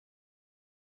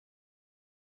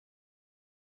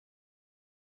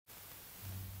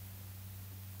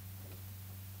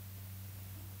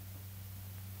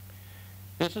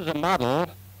This is a model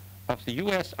of the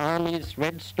U.S. Army's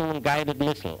Redstone guided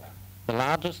missile, the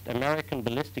largest American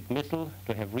ballistic missile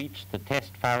to have reached the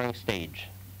test firing stage.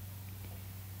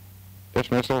 This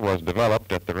missile was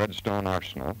developed at the Redstone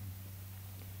Arsenal,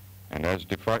 and as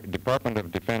Department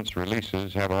of Defense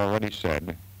releases have already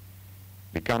said,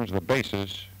 becomes the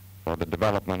basis for the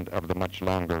development of the much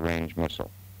longer range missile.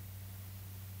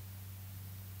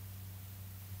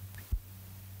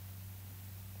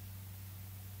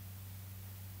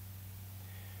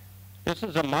 This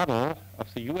is a model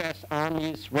of the U.S.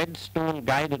 Army's Redstone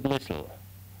guided missile,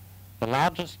 the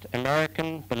largest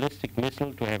American ballistic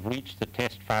missile to have reached the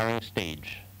test firing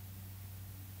stage.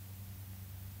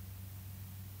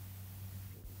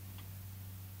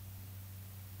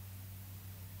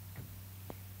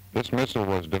 This missile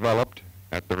was developed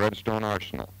at the Redstone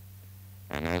Arsenal,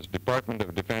 and as Department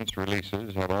of Defense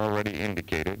releases have already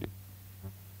indicated,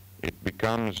 it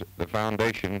becomes the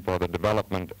foundation for the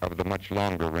development of the much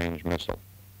longer range missile.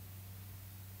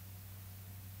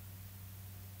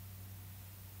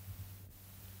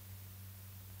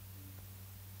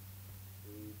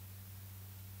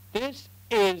 This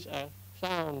is a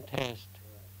sound test.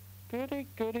 Goody,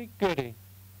 goody, goody.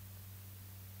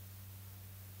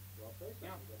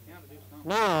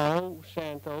 Now,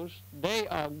 Santos, they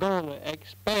are going to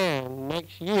expand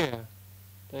next year.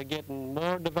 They're getting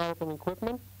more development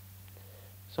equipment,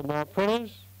 some more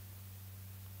printers,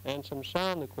 and some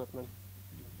sound equipment.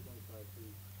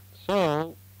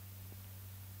 So,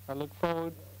 I look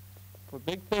forward for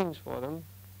big things for them.